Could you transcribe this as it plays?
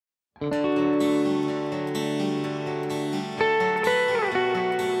Hey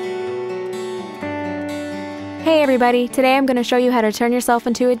everybody, today I'm going to show you how to turn yourself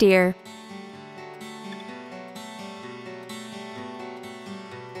into a deer.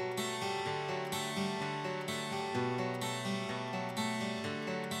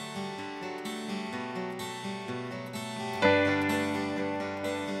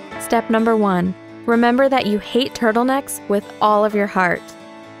 Step number 1. Remember that you hate turtlenecks with all of your heart.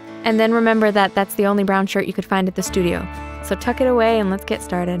 And then remember that that's the only brown shirt you could find at the studio. So tuck it away and let's get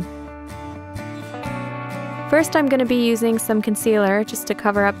started. First, I'm going to be using some concealer just to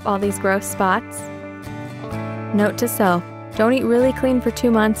cover up all these gross spots. Note to self, don't eat really clean for 2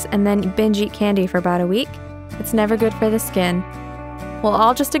 months and then binge eat candy for about a week. It's never good for the skin. We'll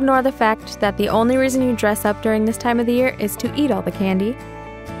all just ignore the fact that the only reason you dress up during this time of the year is to eat all the candy.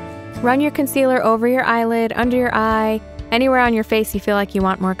 Run your concealer over your eyelid, under your eye, anywhere on your face you feel like you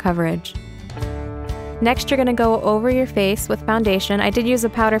want more coverage. Next, you're going to go over your face with foundation. I did use a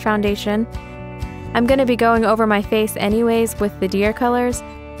powder foundation. I'm going to be going over my face anyways with the deer colors,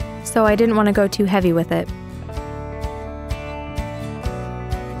 so I didn't want to go too heavy with it.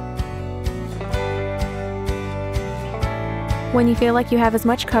 When you feel like you have as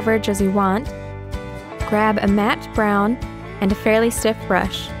much coverage as you want, grab a matte brown and a fairly stiff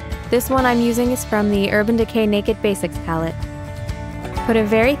brush. This one I'm using is from the Urban Decay Naked Basics palette. Put a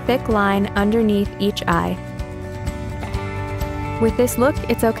very thick line underneath each eye. With this look,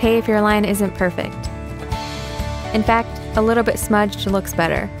 it's okay if your line isn't perfect. In fact, a little bit smudged looks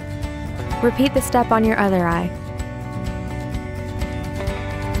better. Repeat the step on your other eye.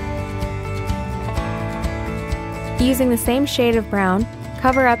 Using the same shade of brown,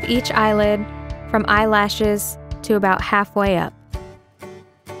 cover up each eyelid from eyelashes to about halfway up.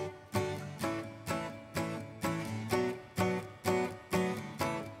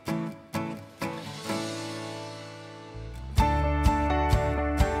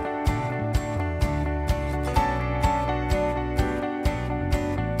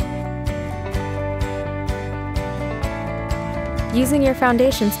 Using your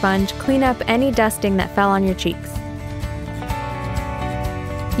foundation sponge, clean up any dusting that fell on your cheeks.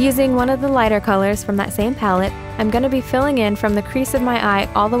 Using one of the lighter colors from that same palette, I'm going to be filling in from the crease of my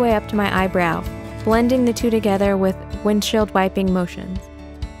eye all the way up to my eyebrow, blending the two together with windshield wiping motions.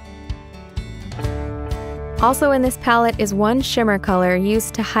 Also in this palette is one shimmer color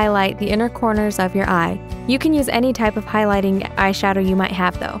used to highlight the inner corners of your eye. You can use any type of highlighting eyeshadow you might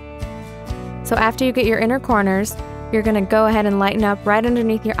have though. So after you get your inner corners, you're going to go ahead and lighten up right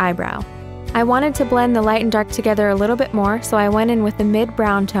underneath your eyebrow. I wanted to blend the light and dark together a little bit more, so I went in with the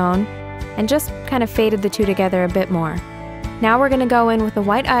mid-brown tone and just kind of faded the two together a bit more. Now we're going to go in with a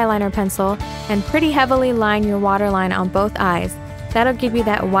white eyeliner pencil and pretty heavily line your waterline on both eyes. That'll give you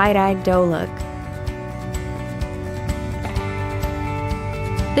that wide-eyed doe look.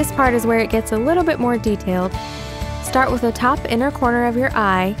 This part is where it gets a little bit more detailed. Start with the top inner corner of your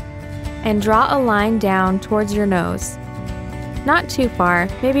eye and draw a line down towards your nose. Not too far,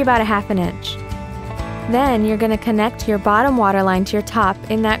 maybe about a ½ inch. Then you're going to connect your bottom waterline to your top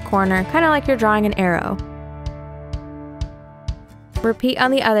in that corner, kind of like you're drawing an arrow. Repeat on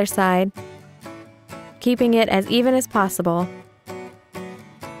the other side, keeping it as even as possible.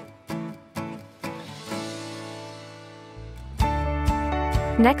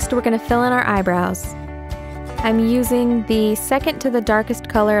 Next, we're going to fill in our eyebrows. I'm using the second to the darkest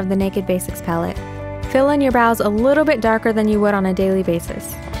color of the Naked Basics palette. Fill in your brows a little bit darker than you would on a daily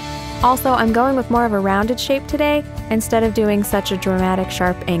basis. Also, I'm going with more of a rounded shape today instead of doing such a dramatic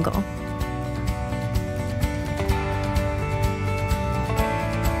sharp angle.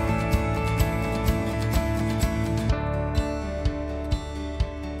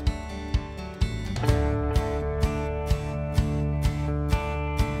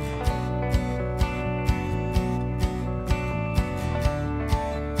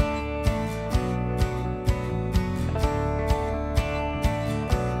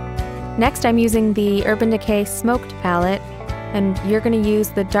 Next, I'm using the Urban Decay Smoked palette, and you're going to use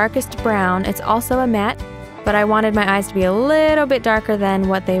the darkest brown. It's also a matte, but I wanted my eyes to be a little bit darker than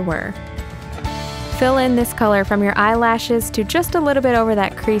what they were. Fill in this color from your eyelashes to just a little bit over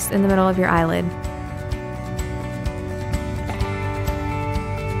that crease in the middle of your eyelid.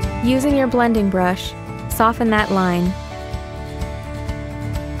 Using your blending brush, soften that line.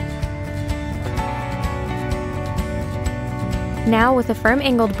 Now with a firm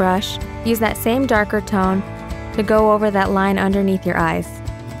angled brush, use that same darker tone to go over that line underneath your eyes.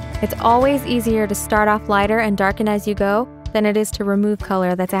 It's always easier to start off lighter and darken as you go than it is to remove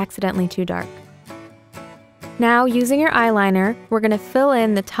color that's accidentally too dark. Now, using your eyeliner, we're going to fill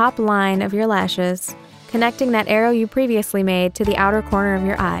in the top line of your lashes, connecting that arrow you previously made to the outer corner of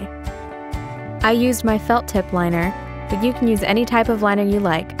your eye. I used my felt tip liner, but you can use any type of liner you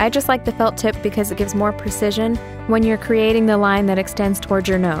like. I just like the felt tip because it gives more precision when you're creating the line that extends towards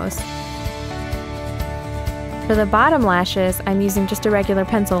your nose. For the bottom lashes, I'm using just a regular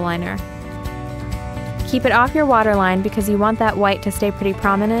pencil liner. Keep it off your waterline because you want that white to stay pretty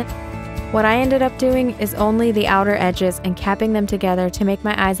prominent. What I ended up doing is only the outer edges and capping them together to make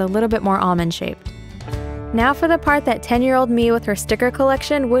my eyes a little bit more almond-shaped. Now for the part that 10-year-old me with her sticker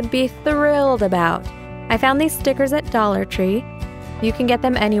collection would be thrilled about. I found these stickers at Dollar Tree. You can get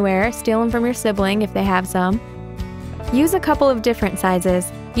them anywhere, steal them from your sibling if they have some. Use a couple of different sizes.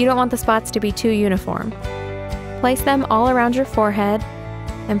 You don't want the spots to be too uniform. Place them all around your forehead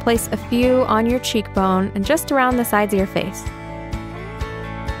and place a few on your cheekbone and just around the sides of your face.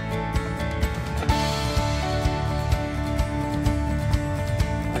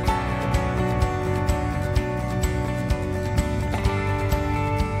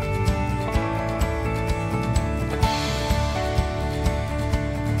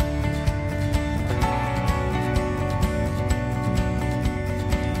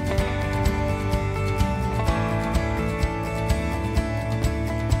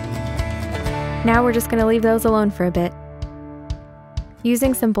 Now we're just going to leave those alone for a bit.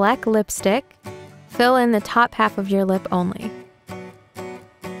 Using some black lipstick, fill in the top half of your lip only.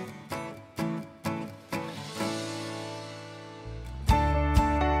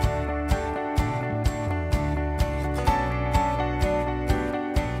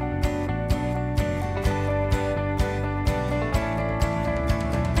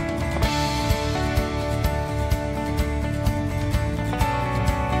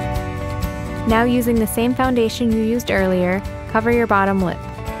 Now, using the same foundation you used earlier, cover your bottom lip.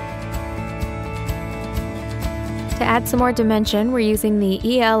 To add some more dimension, we're using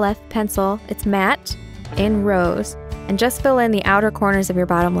the ELF pencil. It's matte, in rose, and just fill in the outer corners of your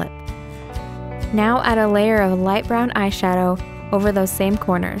bottom lip. Now add a layer of light brown eyeshadow over those same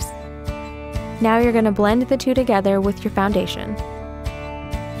corners. Now you're going to blend the two together with your foundation.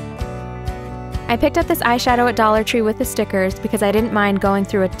 I picked up this eyeshadow at Dollar Tree with the stickers because I didn't mind going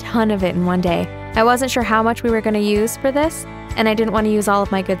through a ton of it in one day. I wasn't sure how much we were going to use for this, and I didn't want to use all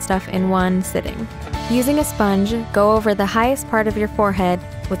of my good stuff in one sitting. Using a sponge, go over the highest part of your forehead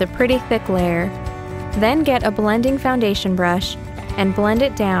with a pretty thick layer. Then get a blending foundation brush and blend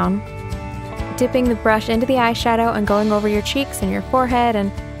it down, dipping the brush into the eyeshadow and going over your cheeks and your forehead, and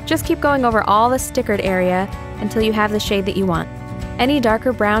just keep going over all the stickered area until you have the shade that you want. Any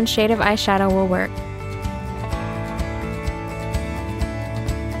darker brown shade of eyeshadow will work.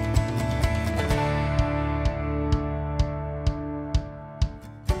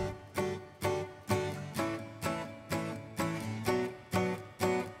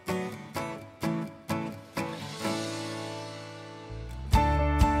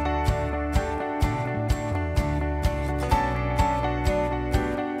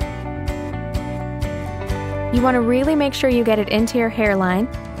 You want to really make sure you get it into your hairline,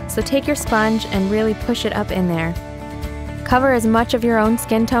 so take your sponge and really push it up in there. Cover as much of your own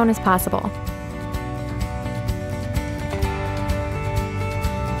skin tone as possible.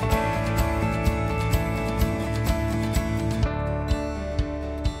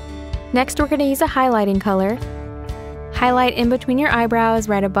 Next, we're going to use a highlighting color. Highlight in between your eyebrows,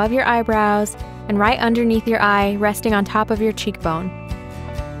 right above your eyebrows, and right underneath your eye, resting on top of your cheekbone.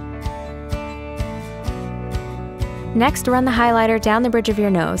 Next, run the highlighter down the bridge of your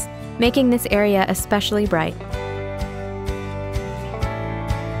nose, making this area especially bright.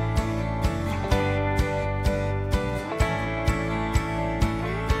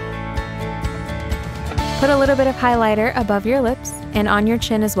 Put a little bit of highlighter above your lips and on your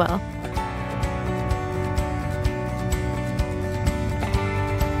chin as well.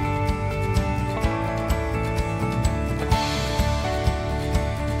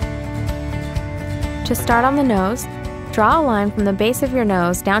 To start on the nose, draw a line from the base of your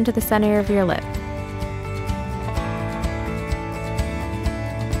nose down to the center of your lip.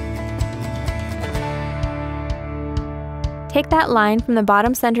 Take that line from the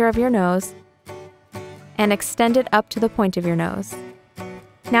bottom center of your nose and extend it up to the point of your nose.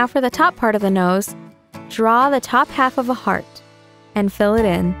 Now for the top part of the nose, draw the top half of a heart and fill it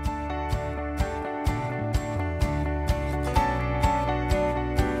in.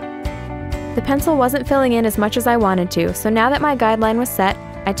 The pencil wasn't filling in as much as I wanted to, so now that my guideline was set,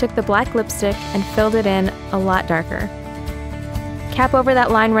 I took the black lipstick and filled it in a lot darker. Cap over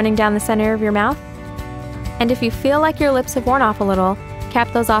that line running down the center of your mouth, and if you feel like your lips have worn off a little,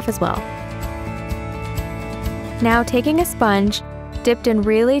 cap those off as well. Now taking a sponge, dipped in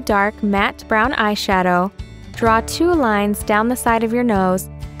really dark matte brown eyeshadow, draw 2 lines down the side of your nose,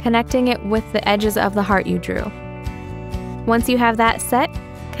 connecting it with the edges of the heart you drew. Once you have that set,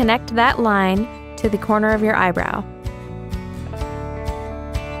 connect that line to the corner of your eyebrow.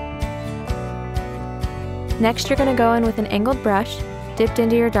 Next, you're going to go in with an angled brush, dipped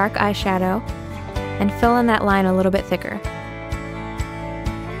into your dark eyeshadow, and fill in that line a little bit thicker,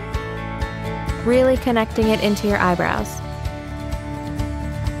 really connecting it into your eyebrows.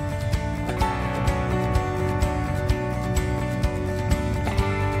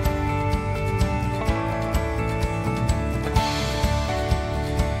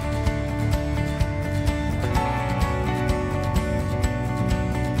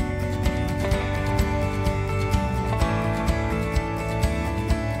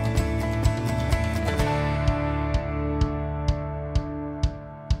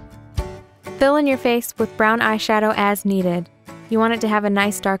 Fill in your face with brown eyeshadow as needed. You want it to have a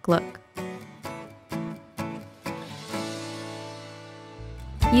nice dark look.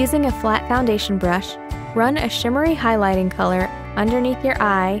 Using a flat foundation brush, run a shimmery highlighting color underneath your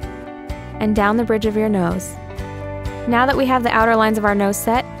eye and down the bridge of your nose. Now that we have the outer lines of our nose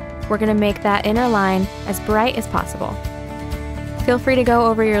set, we're going to make that inner line as bright as possible. Feel free to go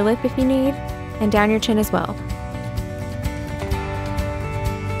over your lip if you need, and down your chin as well.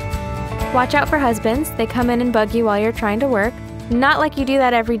 Watch out for husbands. They come in and bug you while you're trying to work. Not like you do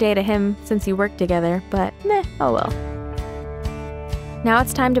that every day to him since you work together, but meh, oh well. Now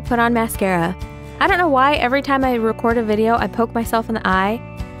it's time to put on mascara. I don't know why every time I record a video I poke myself in the eye.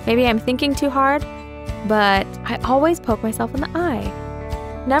 Maybe I'm thinking too hard, but I always poke myself in the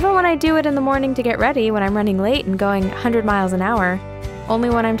eye. Never when I do it in the morning to get ready when I'm running late and going 100 miles an hour. Only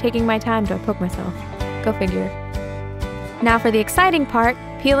when I'm taking my time to poke myself. Go figure. Now for the exciting part,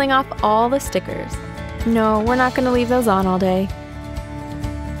 peeling off all the stickers. No, we're not going to leave those on all day.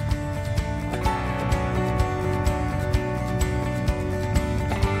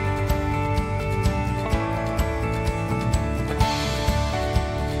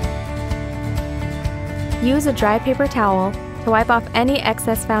 Use a dry paper towel to wipe off any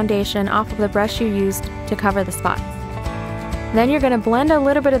excess foundation off of the brush you used to cover the spots. Then you're going to blend a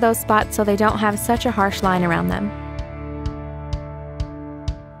little bit of those spots so they don't have such a harsh line around them.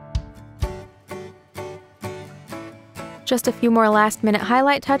 Just a few more last-minute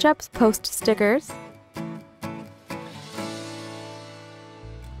highlight touch-ups post stickers.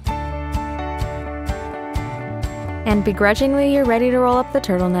 And begrudgingly, you're ready to roll up the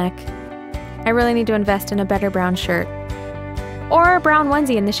turtleneck. I really need to invest in a better brown shirt. Or a brown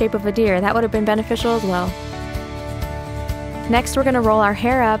onesie in the shape of a deer, that would have been beneficial as well. Next, we're going to roll our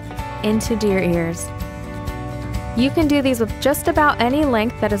hair up into deer ears. You can do these with just about any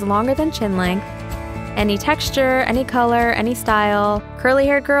length that is longer than chin length. Any texture, any color, any style.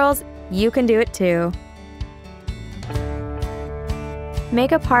 Curly-haired girls, you can do it too.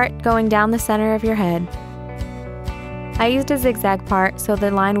 Make a part going down the center of your head. I used a zigzag part so the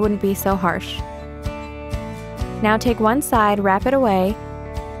line wouldn't be so harsh. Now take one side, wrap it away,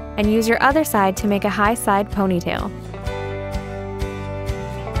 and use your other side to make a high side ponytail.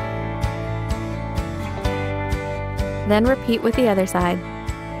 Then repeat with the other side.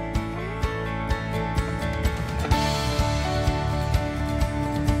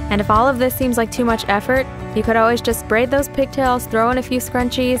 And if all of this seems like too much effort, you could always just braid those pigtails, throw in a few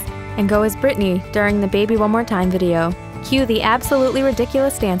scrunchies, and go as Britney during the Baby One More Time video. Cue the absolutely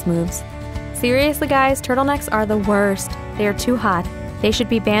ridiculous dance moves. Seriously guys, turtlenecks are the worst. They are too hot. They should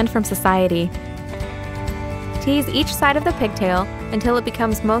be banned from society. Tease each side of the pigtail until it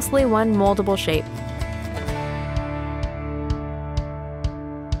becomes mostly one moldable shape.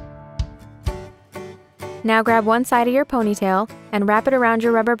 Now grab one side of your ponytail and wrap it around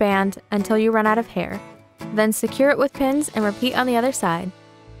your rubber band until you run out of hair. Then secure it with pins and repeat on the other side.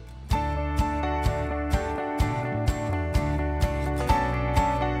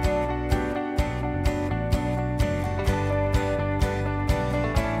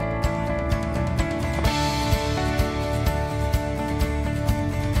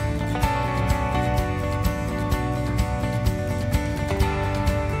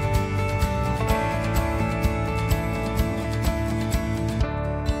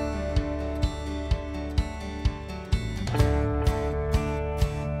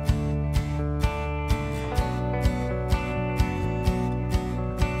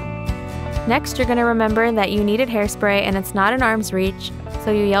 Next, you're going to remember that you needed hairspray and it's not an arm's reach,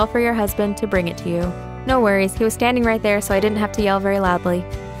 so you yell for your husband to bring it to you. No worries, he was standing right there so I didn't have to yell very loudly.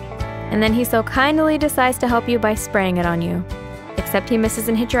 And then he so kindly decides to help you by spraying it on you. Except he misses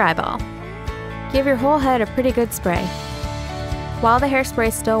and hits your eyeball. Give your whole head a pretty good spray. While the hairspray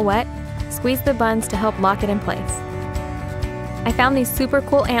is still wet, squeeze the buns to help lock it in place. I found these super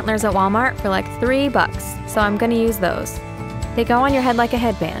cool antlers at Walmart for like $3, so I'm gonna use those. They go on your head like a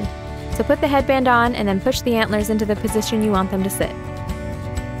headband. So put the headband on and then push the antlers into the position you want them to sit.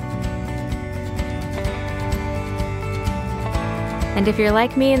 And if you're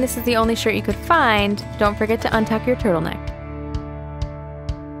like me and this is the only shirt you could find, don't forget to untuck your turtleneck.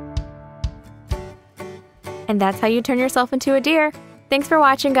 And that's how you turn yourself into a deer. Thanks for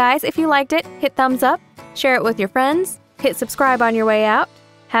watching, guys. If you liked it, hit thumbs up, share it with your friends, hit subscribe on your way out.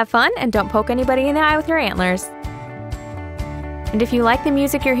 Have fun and don't poke anybody in the eye with your antlers. And if you like the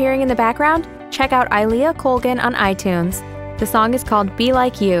music you're hearing in the background, check out Ilea Colgan on iTunes. The song is called Be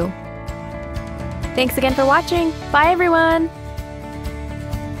Like You. Thanks again for watching. Bye, everyone.